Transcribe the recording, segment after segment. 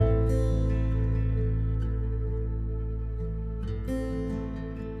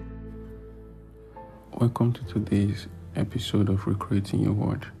Welcome to today's episode of Recreating Your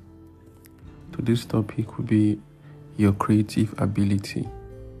Word. Today's topic will be your creative ability.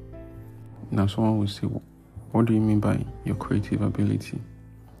 Now, someone will say, what do you mean by your creative ability?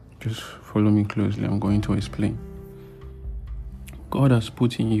 Just follow me closely. I'm going to explain. God has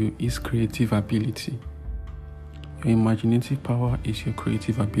put in you His creative ability. Your imaginative power is your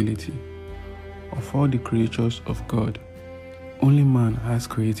creative ability. Of all the creatures of God, only man has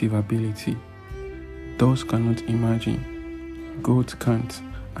creative ability. Dogs cannot imagine, goats can't,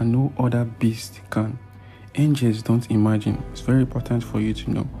 and no other beast can. Angels don't imagine. It's very important for you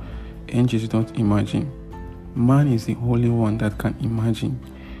to know. Angels don't imagine. Man is the only one that can imagine.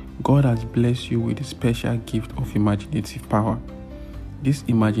 God has blessed you with a special gift of imaginative power. This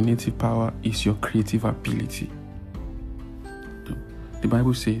imaginative power is your creative ability. The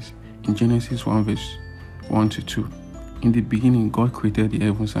Bible says in Genesis 1 verse 1 to 2, in the beginning God created the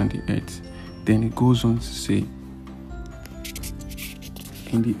heavens and the earth. Then it goes on to say,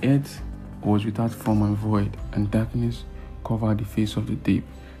 and the earth was without form and void, and darkness covered the face of the deep,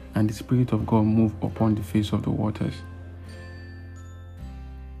 and the Spirit of God moved upon the face of the waters.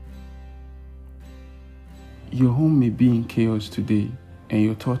 Your home may be in chaos today, and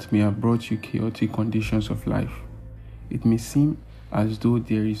your thoughts may have brought you chaotic conditions of life. It may seem as though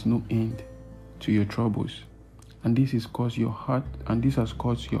there is no end to your troubles, and this has caused your heart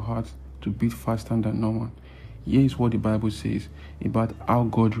to beat faster than normal. Here is what the Bible says about how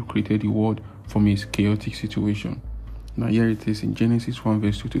God created the world from a chaotic situation. Now here it is in Genesis 1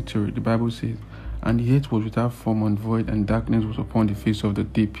 verse 2 to 3. The Bible says, and the earth was without form and void, and darkness was upon the face of the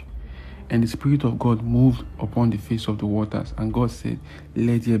deep. And the Spirit of God moved upon the face of the waters. And God said,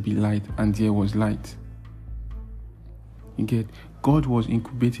 let there be light, and there was light. You get, God was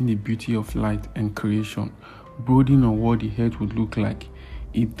incubating the beauty of light and creation, brooding on what the earth would look like.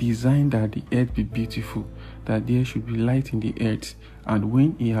 He designed that the earth be beautiful, that there should be light in the earth, and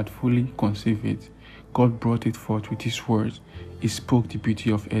when He had fully conceived it, God brought it forth with His words. He spoke the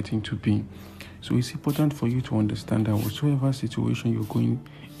beauty of earth into being. So it's important for you to understand that whatsoever situation you're going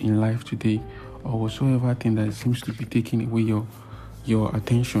in life today, or whatsoever thing that seems to be taking away your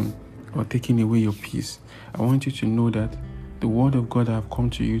attention or taking away your peace, I want you to know that the word of God that have come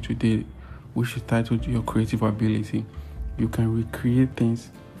to you today, which is titled Your Creative Ability, you can recreate things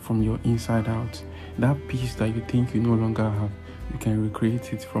from your inside out. That peace that you think you no longer have, you can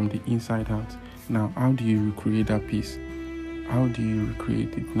recreate it from the inside out. Now, how do you recreate that peace? How do you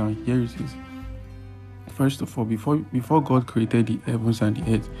recreate it? Now, here it is. First of all, before God created the heavens and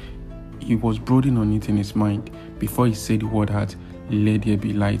the earth, He was brooding on it in His mind. Before He said the word out, let there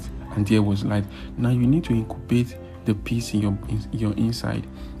be light, and there was light. Now, you need to incubate the peace in your inside.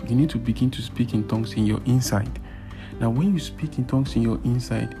 You need to begin to speak in tongues in your inside. Now, when you speak in tongues in your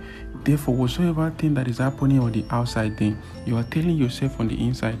inside, therefore, whatsoever thing that is happening on the outside, then you are telling yourself on the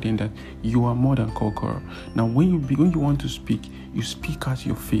inside then that you are more than conqueror. Now, when you want to speak, you speak out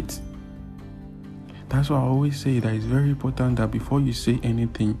your faith. That's why I always say that it's very important that before you say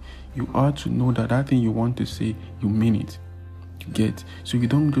anything, you ought to know that that thing you want to say, you mean it. You get? So you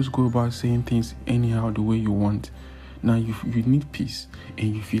don't just go about saying things anyhow the way you want. Now you need peace,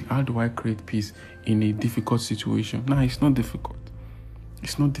 and you feel, how do I create peace in a difficult situation? Now it's not difficult.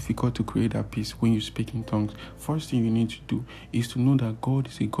 It's not difficult to create that peace when you speak in tongues. First thing you need to do is to know that God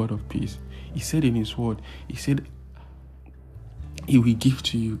is a God of peace. He said in His word, He said He will give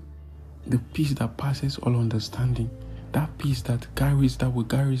to you the peace that passes all understanding. That peace that will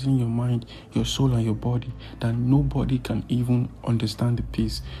garrison your mind, your soul, and your body, that nobody can even understand the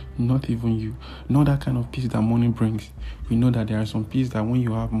peace, not even you. Not that kind of peace that money brings. We know that there are some peace that when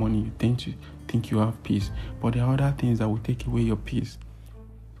you have money, you tend to think you have peace. But there are other things that will take away your peace.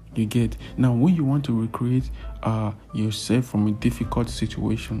 You get? Now, when you want to recreate yourself from a difficult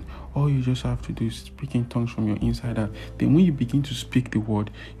situation, all you just have to do is speak in tongues from your inside out. Then when you begin to speak the word,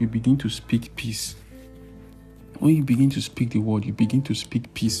 you begin to speak peace. When you begin to speak the word, you begin to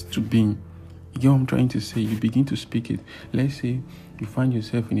speak peace to being. You get what I'm trying to say? You begin to speak it. Let's say you find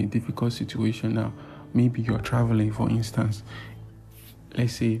yourself in a difficult situation now. Maybe you're traveling, for instance.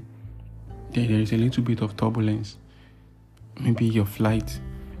 Let's say there is a little bit of turbulence. Maybe your flight,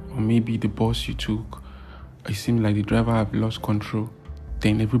 or maybe the bus you took, it seems like the driver have lost control.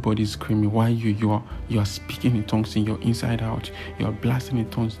 Then everybody's screaming. Why you are speaking in tongues in your inside out. You are blasting in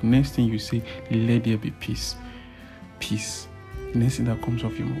tongues. Next thing you say, let there be peace. Peace. The next thing that comes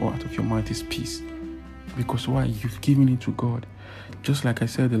out of your mouth is peace. Because why? You've given it to God. Just like I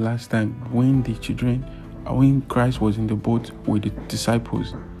said the last time, when Christ was in the boat with the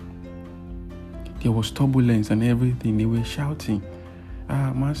disciples, there was turbulence and everything. They were shouting.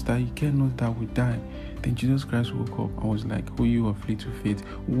 Master, you care not that we die. Then Jesus Christ woke up and was like, "Oh, you of little faith."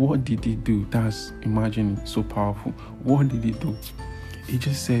 What did he do? That's imagining, so powerful. What did he do? He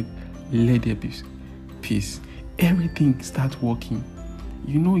just said, "Let there be peace." Everything starts working.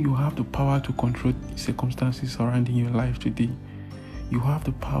 You have the power to control circumstances surrounding your life today. You have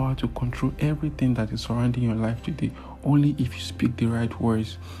the power to control everything that is surrounding your life today. Only if you speak the right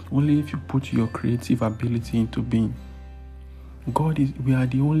words. Only if you put your creative ability into being. We are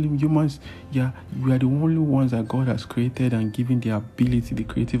the only humans, we are the only ones that God has created and given the ability, the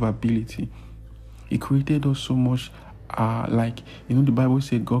creative ability. He created us so much, the Bible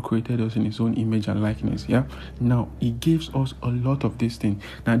said God created us in his own image and likeness. Yeah. Now he gives us a lot of these things.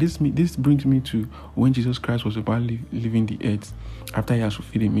 Now this brings me to when Jesus Christ was about leaving the earth. After he has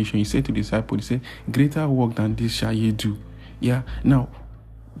fulfilled the mission, he said to the disciples, he said, "Greater work than this shall ye do." Yeah. Now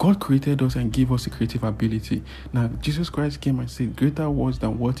God created us and gave us a creative ability. Now, Jesus Christ came and said, greater works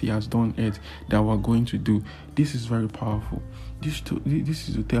than what he has done on earth that we're going to do. This is very powerful. This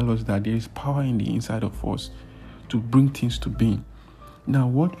is to tell us that there is power in the inside of us to bring things to being. Now,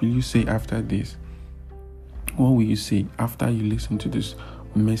 what will you say after this? What will you say after you listen to this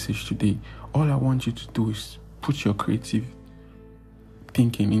message today? All I want you to do is put your creative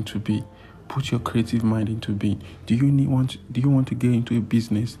thinking into being. Put your creative mind into being. Do you want to get into a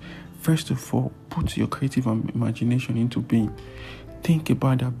business? First of all, put your creative imagination into being. Think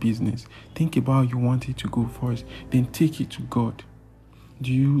about that business. Think about how you want it to go first. Then take it to God.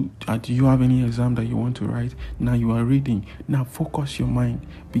 Do you have any exam that you want to write? Now you are reading. Now focus your mind.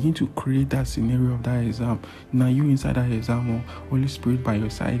 Begin to create that scenario of that exam. Now you inside that exam, or Holy Spirit by your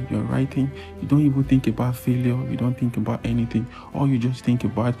side, you're writing. You don't even think about failure. You don't think about anything. All you just think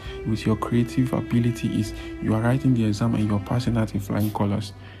about with your creative ability is you are writing the exam and you're passing out in flying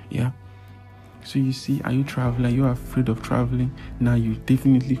colors. Yeah. So you see, are you traveling? Are you afraid of traveling? Now you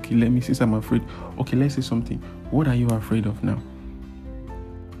definitely, since I'm afraid. Okay, let's say something. What are you afraid of now?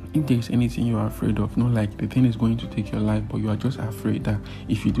 If there's anything you are afraid of, not like the thing is going to take your life, but you are just afraid that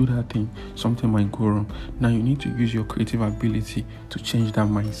if you do that thing, something might go wrong. Now you need to use your creative ability to change that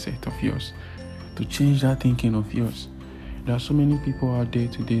mindset of yours, to change that thinking of yours. There are so many people out there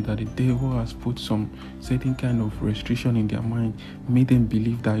today that the devil has put some certain kind of restriction in their mind, made them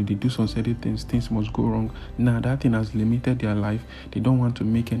believe that if they do some certain things, things must go wrong. Now that thing has limited their life. They don't want to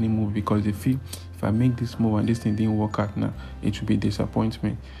make any move because they feel, if I make this move and this thing didn't work out now, it will be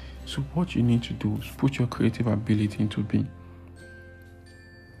disappointment. So what you need to do is put your creative ability into being.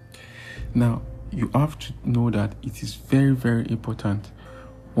 Now, you have to know that it is very, very important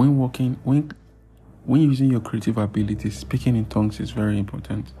when using your creative ability. Speaking in tongues is very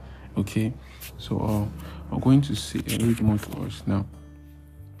important. Okay, so I'm going to read more for us now.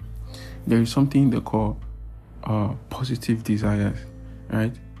 There is something they call positive desires,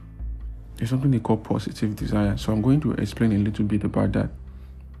 right? There's something they call positive desires. So I'm going to explain a little bit about that.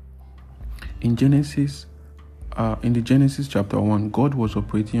 In the Genesis chapter 1, God was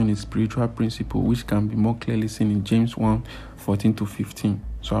operating on a spiritual principle which can be more clearly seen in James 1:14-15.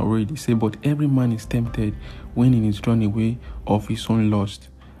 So I already say, but every man is tempted when he is drawn away of his own lust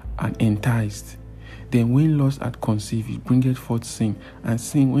and enticed. Then when lust had conceived, it bringeth forth sin, and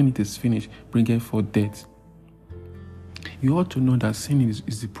sin, when it is finished, bringeth forth death. You ought to know that sin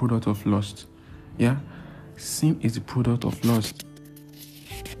is the product of lust. Yeah? Sin is the product of lust.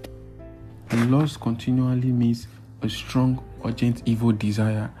 And lust continually means a strong, urgent, evil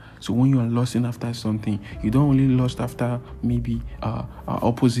desire. So when you are lusting after something, you don't only lust after maybe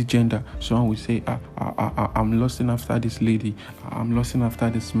opposite gender. Someone will say, I'm lusting after this lady. I'm lusting after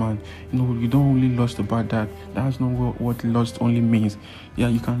this man. No, you don't only lust about that. That's not what lust only means. Yeah,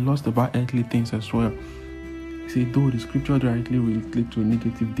 you can lust about earthly things as well. See, though the scripture directly relates to a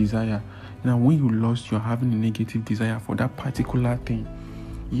negative desire. Now, when you lust, you're having a negative desire for that particular thing.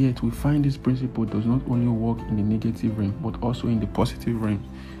 Yet we find this principle does not only work in the negative realm, but also in the positive realm.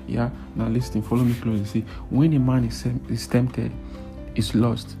 Yeah. Now listen, follow me closely. See, when a man is tempted, is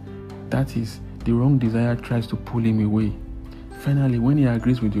lost. That is, the wrong desire tries to pull him away. Finally, when he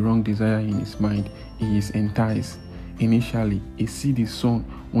agrees with the wrong desire in his mind, he is enticed. Initially, a seed is sown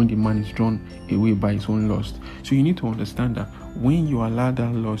when the man is drawn away by his own lust. So you need to understand that when you allow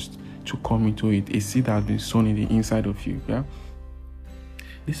that lust to come into it, a seed has been sown in the inside of you. Yeah.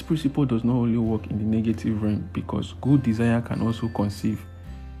 This principle does not only work in the negative realm, because good desire can also conceive.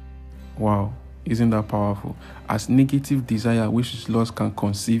 Wow, isn't that powerful? As negative desire, which is lust, can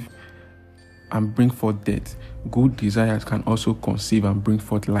conceive and bring forth death, good desires can also conceive and bring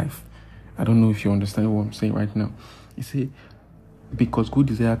forth life. I don't know if you understand what I'm saying right now. You see, because good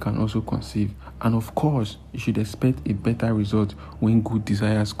desire can also conceive. And of course, you should expect a better result when good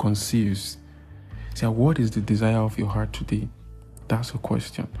desires conceives. So what is the desire of your heart today? That's a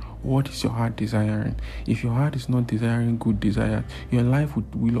question. What is your heart desiring? If your heart is not desiring good desires, your life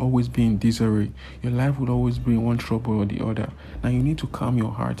will always be in disarray. Your life will always be in one trouble or the other. Now you need to calm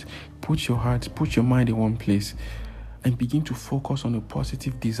your heart. Put your mind in one place and begin to focus on a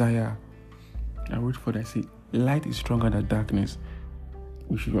positive desire. I wrote for that. Say, light is stronger than darkness.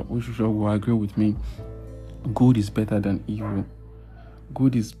 We should all agree with me. Good is better than evil.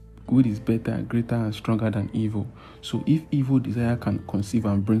 Good is better, greater, and stronger than evil. So if evil desire can conceive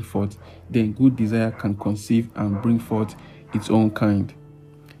and bring forth, then good desire can conceive and bring forth its own kind.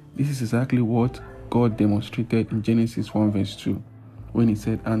 This is exactly what God demonstrated in Genesis 1 verse 2, when he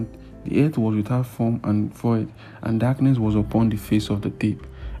said, "And the earth was without form and void, and darkness was upon the face of the deep,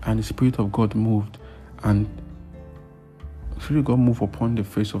 and the Spirit of God moved, and upon the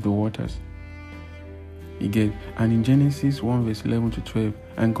face of the waters." Again, and in Genesis 1 verse 11 to 12,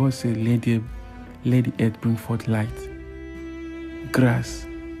 and God said, let the earth bring forth light, grass,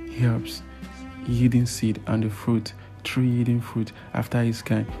 herbs, yielding seed, and the fruit, tree yielding fruit after his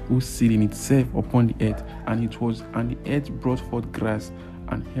kind, whose seed in itself upon the earth. And the earth brought forth grass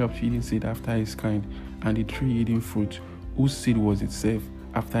and herbs yielding seed after his kind, and the tree yielding fruit, whose seed was itself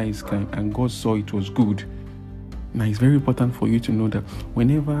after his kind. And God saw it was good. Now it's very important for you to know that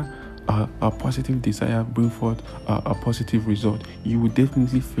whenever a positive desire bring forth a positive result, you will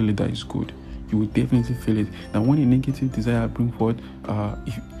definitely feel it that is good. You will definitely feel it. Now when a negative desire bring forth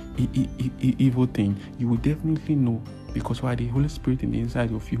evil thing, you will definitely know, because why? The Holy Spirit in the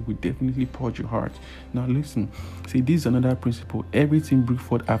inside of you will definitely purge your heart. Now listen, see, this is another principle. Everything bring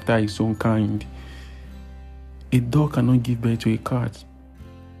forth after its own kind. A dog cannot give birth to a cat,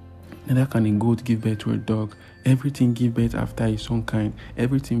 neither can a goat give birth to a dog. Everything give birth after its own kind.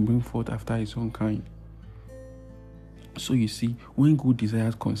 Everything bring forth after its own kind. So you see, when good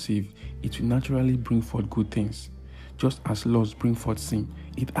desires conceive, it will naturally bring forth good things. Just as laws bring forth sin,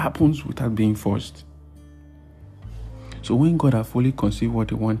 it happens without being forced. So when God had fully conceived what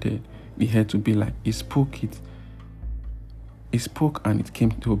he wanted the earth to be like, he spoke and it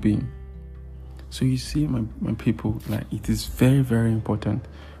came to being. So you see, my people, like, it is very, very important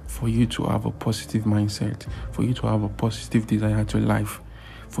for you to have a positive mindset, for you to have a positive desire to life,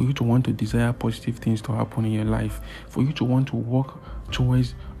 for you to want to desire positive things to happen in your life, for you to want to work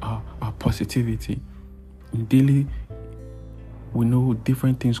towards positivity. Daily, we know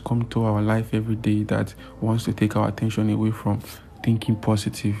different things come to our life every day that wants to take our attention away from thinking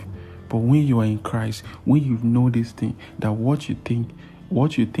positive. But when you are in Christ, when you know this thing, that what you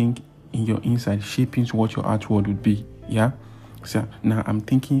think in your inside shaping what your outward would be. Yeah. So now I'm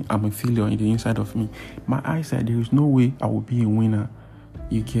thinking I'm a failure in the inside of me. My eyesight, there is no way I will be a winner.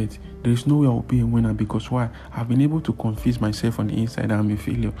 You get? There is no way I will be a winner, because why? I've been able to convince myself on the inside that I'm a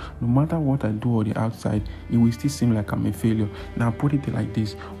failure. No matter what I do on the outside, it will still seem like I'm a failure. Now put it like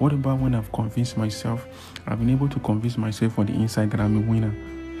this. What about when I've convinced myself? I've been able to convince myself on the inside that I'm a winner.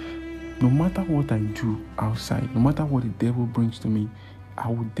 No matter what I do outside, no matter what the devil brings to me, I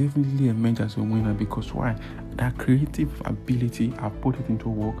will definitely emerge as a winner, because why? That creative ability, I put it into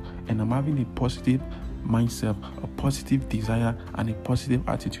work, and I'm having a positive mindset, a positive desire, and a positive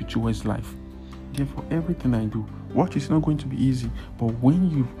attitude towards life. Therefore, everything I do, watch, it's not going to be easy, but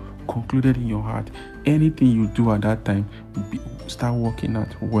when you've concluded in your heart, anything you do at that time, start working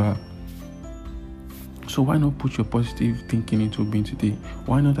at well. So why not put your positive thinking into being today?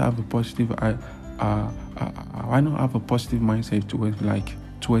 Why not have a positive why not have a positive mindset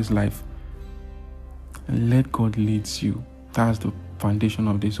towards life? And let God lead you. That's the foundation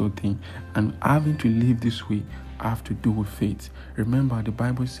of this whole thing. And having to live this way have to do with faith. Remember, the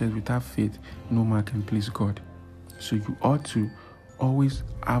Bible says without faith, no man can please God. So you ought to always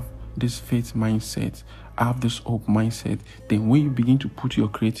have this faith mindset, have this hope mindset. Then when you begin to put your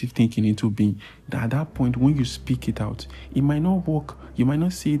creative thinking into being, at that point when you speak it out, it might not work, you might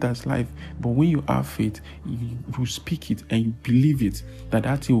not see it as life, but when you have faith, you speak it and you believe it,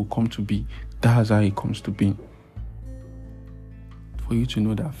 that thing will come to be. That's how it comes to be. For you to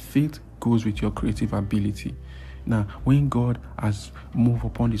know that faith goes with your creative ability. Now, when God has moved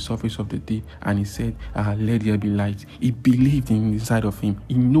upon the surface of the deep and he said, let there be light, he believed inside of him.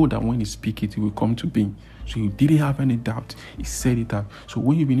 He knew that when he speaks it will come to being. So he didn't have any doubt. He said it out. So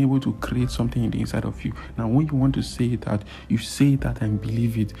when you've been able to create something in the inside of you, now when you want to say it out, you say it out and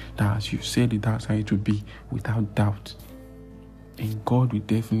believe it, that as you said it, that's how it will be, without doubt. And God will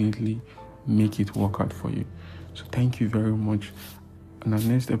definitely make it work out for you. So thank you very much. In our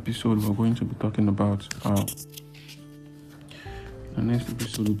next episode, we're going to be talking about The next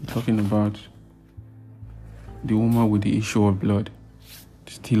episode we'll be talking about the woman with the issue of blood.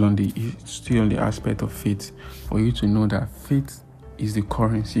 Still on the aspect of faith, for you to know that faith is the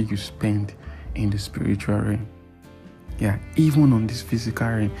currency you spend in the spiritual realm. Yeah, even on this physical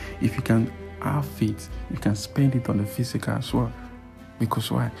realm, if you can have faith, you can spend it on the physical as well. Because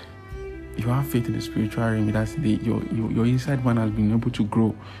why? You have faith in the spiritual realm. That's your inside man has been able to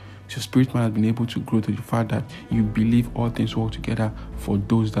grow. Your spirit man has been able to grow to the fact that you believe all things work together for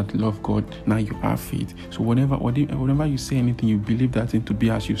those that love God. Now you have faith. So whenever you say anything, you believe that thing to be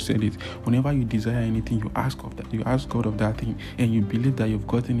as you said it. Whenever you desire anything, you ask of that. You ask God of that thing, and you believe that you've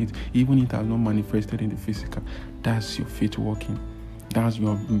gotten it, even if it has not manifested in the physical. That's your faith working. That's you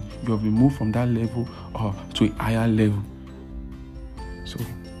have been moved from that level to a higher level. So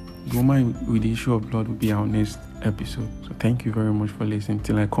the woman with the issue of blood will be our next episode. So thank you very much for listening.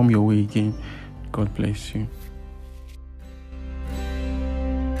 Till I come your way again, God bless you.